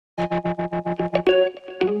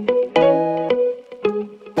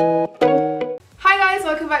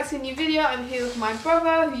new video. I'm here with my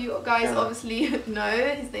brother, who you guys obviously know.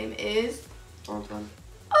 His name is Antoine.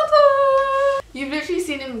 Antoine! You've literally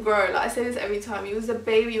seen him grow. Like I say this every time. He was a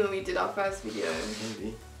baby when we did our first video.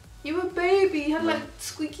 Baby? You were a baby. You had like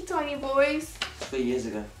squeaky tiny voice. 3 years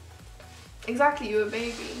ago. Exactly, you were a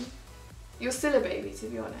baby. You're still a baby, to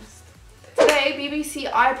be honest. Today, BBC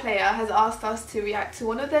iPlayer has asked us to react to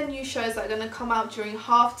one of their new shows that are going to come out during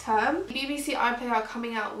half term. BBC iPlayer are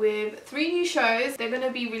coming out with 3 new shows. They're going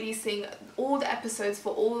to be releasing all the episodes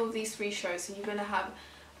for all of these 3 shows. So you're going to have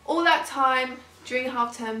all that time during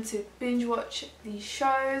half term to binge watch these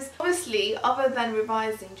shows. Obviously, other than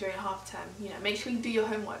revising during half term, you know, make sure you do your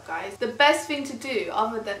homework, guys. The best thing to do,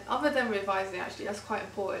 other than revising, actually, that's quite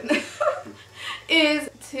important, is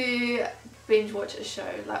to binge watch a show.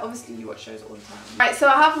 Like, obviously you watch shows all the time. Right, so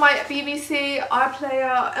I have my BBC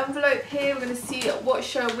iPlayer envelope here. We're going to see what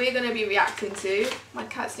show we're going to be reacting to. My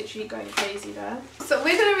cat's literally going crazy there. So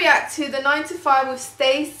we're going to react to the 9 to 5 with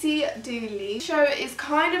Stacey Dooley. The show is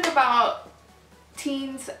kind of about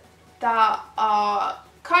teens that are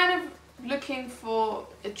kind of looking for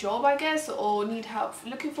a job, I guess, or need help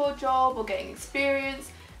looking for a job or getting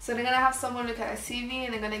experience. So they're going to have someone look at their CV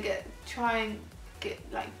and they're going to try and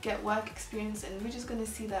get work experience, and we're just going to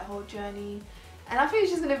see their whole journey. And I think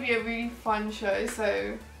it's just going to be a really fun show.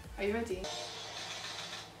 So are you ready?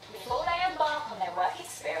 Before they embark on their work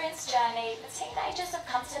experience journey, the teenagers have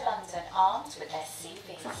come to London armed with their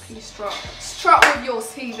CVs. Exactly, strut with your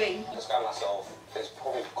CV. I describe myself as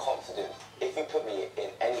probably confident. If you put me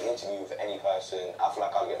in any interview with any person, I feel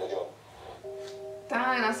like I'll get the job.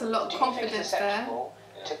 Dang, that's a lot of confidence there.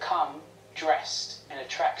 To come dressed in a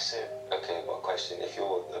tracksuit. Okay, one question. If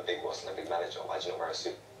you're a big boss and a big manager, why do you not wear a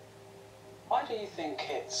suit? Why do you think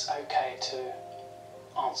it's okay to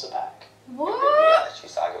answer back? What?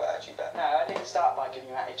 So I give attitude back. No, I didn't start by giving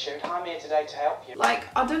you attitude. I'm here today to help you. Like,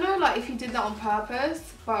 I don't know, like, if you did that on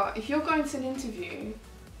purpose, but if you're going to an interview,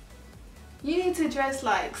 you need to dress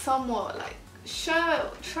like somewhat like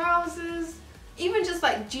shirt, trousers, even just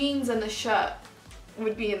like jeans and a shirt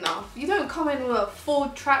would be enough. You don't come in with a full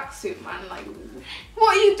tracksuit, man. Like,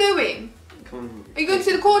 what are you doing? Are you going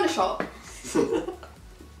to the corner shop? You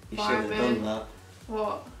should have done that.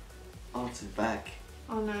 What? Answer back.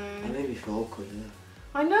 Oh no. I made me feel awkward, yeah.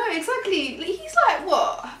 I know, exactly. He's like,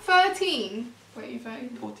 what, 13? Wait, are you 13?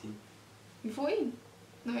 14. You're 14?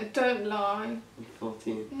 No, don't lie. I'm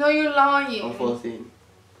 14. No, you're lying. I'm 14.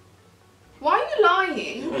 Why are you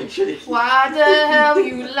lying? I'm joking. Why the hell are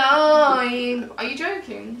you lying? Are you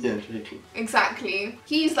joking? Yeah, I'm joking. Exactly.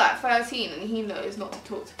 He's like 13 and he knows not to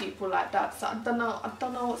talk to people like that, so I don't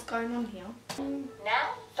know what's going on here.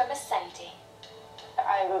 Now for Mercedes.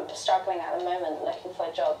 I'm struggling at the moment looking for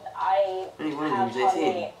a job. I have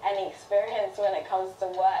hardly any experience when it comes to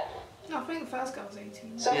work. No, I think the first girl was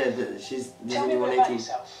 18. So, yeah, she's tell me only about 18.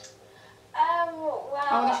 yourself. Well,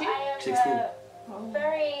 How old is she? I am 16. a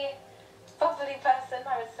very bubbly person,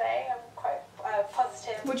 I would say. I'm quite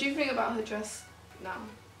positive. What do you think about her dress now?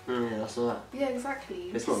 Yeah, that's alright. Yeah, exactly.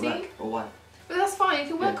 It's not See? black or white. But that's fine, you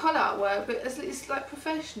can wear colour at work, but it's like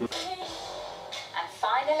professional. And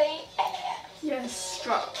finally, Elliot. Yes,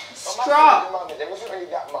 strut. There wasn't really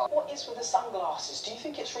that much. What is with the sunglasses? Do you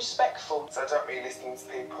think it's respectful? So I don't really listen to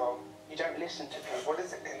people. You don't listen to people. What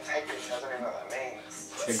is it? Integrity? I don't even know what that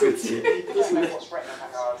means. Integrity. You don't know what's written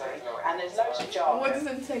on No, I that. don't even know what And there's loads of jargon. What does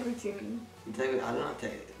integrity mean? Integrity, I don't know how to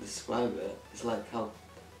describe it. It's like how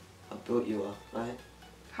built you are, right?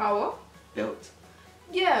 How what? Built.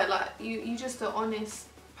 Yeah, like you just an honest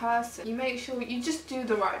person. You make sure you just do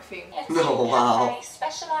the right thing. No, wow.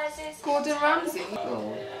 Specialises. Gordon Ramsay.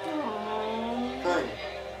 Oh. Aww. Hi.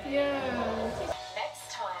 Yeah. Next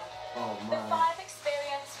time, Oh the man. 5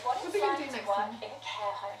 experience what What it's are we gonna like do to next work time? in a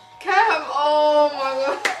care home. Cam, oh my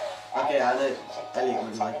god. Okay, I know Elliot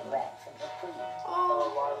would like that.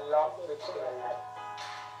 Oh. I love the colour.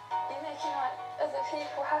 You're making like other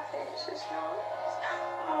people happy, it's just not.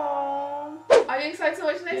 Are you excited to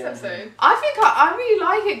watch the next Yeah. episode? I think I really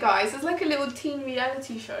like it, guys. It's like a little teen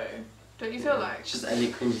reality show. Don't you feel like? It's just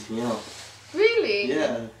Elliot cringes me out. Really?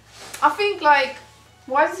 Yeah. I think like,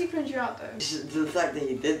 why does he cringe you out though? It's just the fact that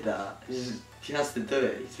he did that, he has to do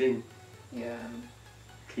it. He's been Yeah.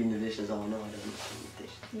 clean the dishes. Oh no, I don't clean the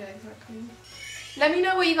dishes. Yeah, exactly. Let me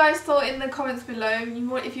know what you guys thought in the comments below.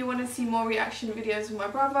 If you want to see more reaction videos with my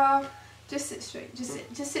brother, just sit straight.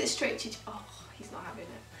 Just sit straight. Oh, he's not having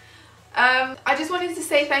it. I just wanted to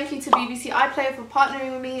say thank you to BBC iPlayer for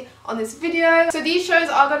partnering with me on this video. So these shows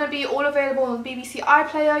are going to be all available on BBC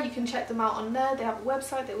iPlayer. You can check them out on there. They have a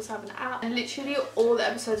website, they also have an app, and literally all the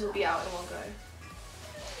episodes will be out in one go.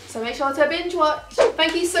 So make sure to binge watch.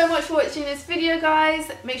 Thank you so much for watching this video,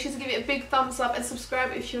 guys. Make sure to give it a big thumbs up and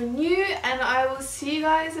subscribe if you're new, and I will see you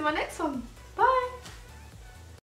guys in my next one. Bye.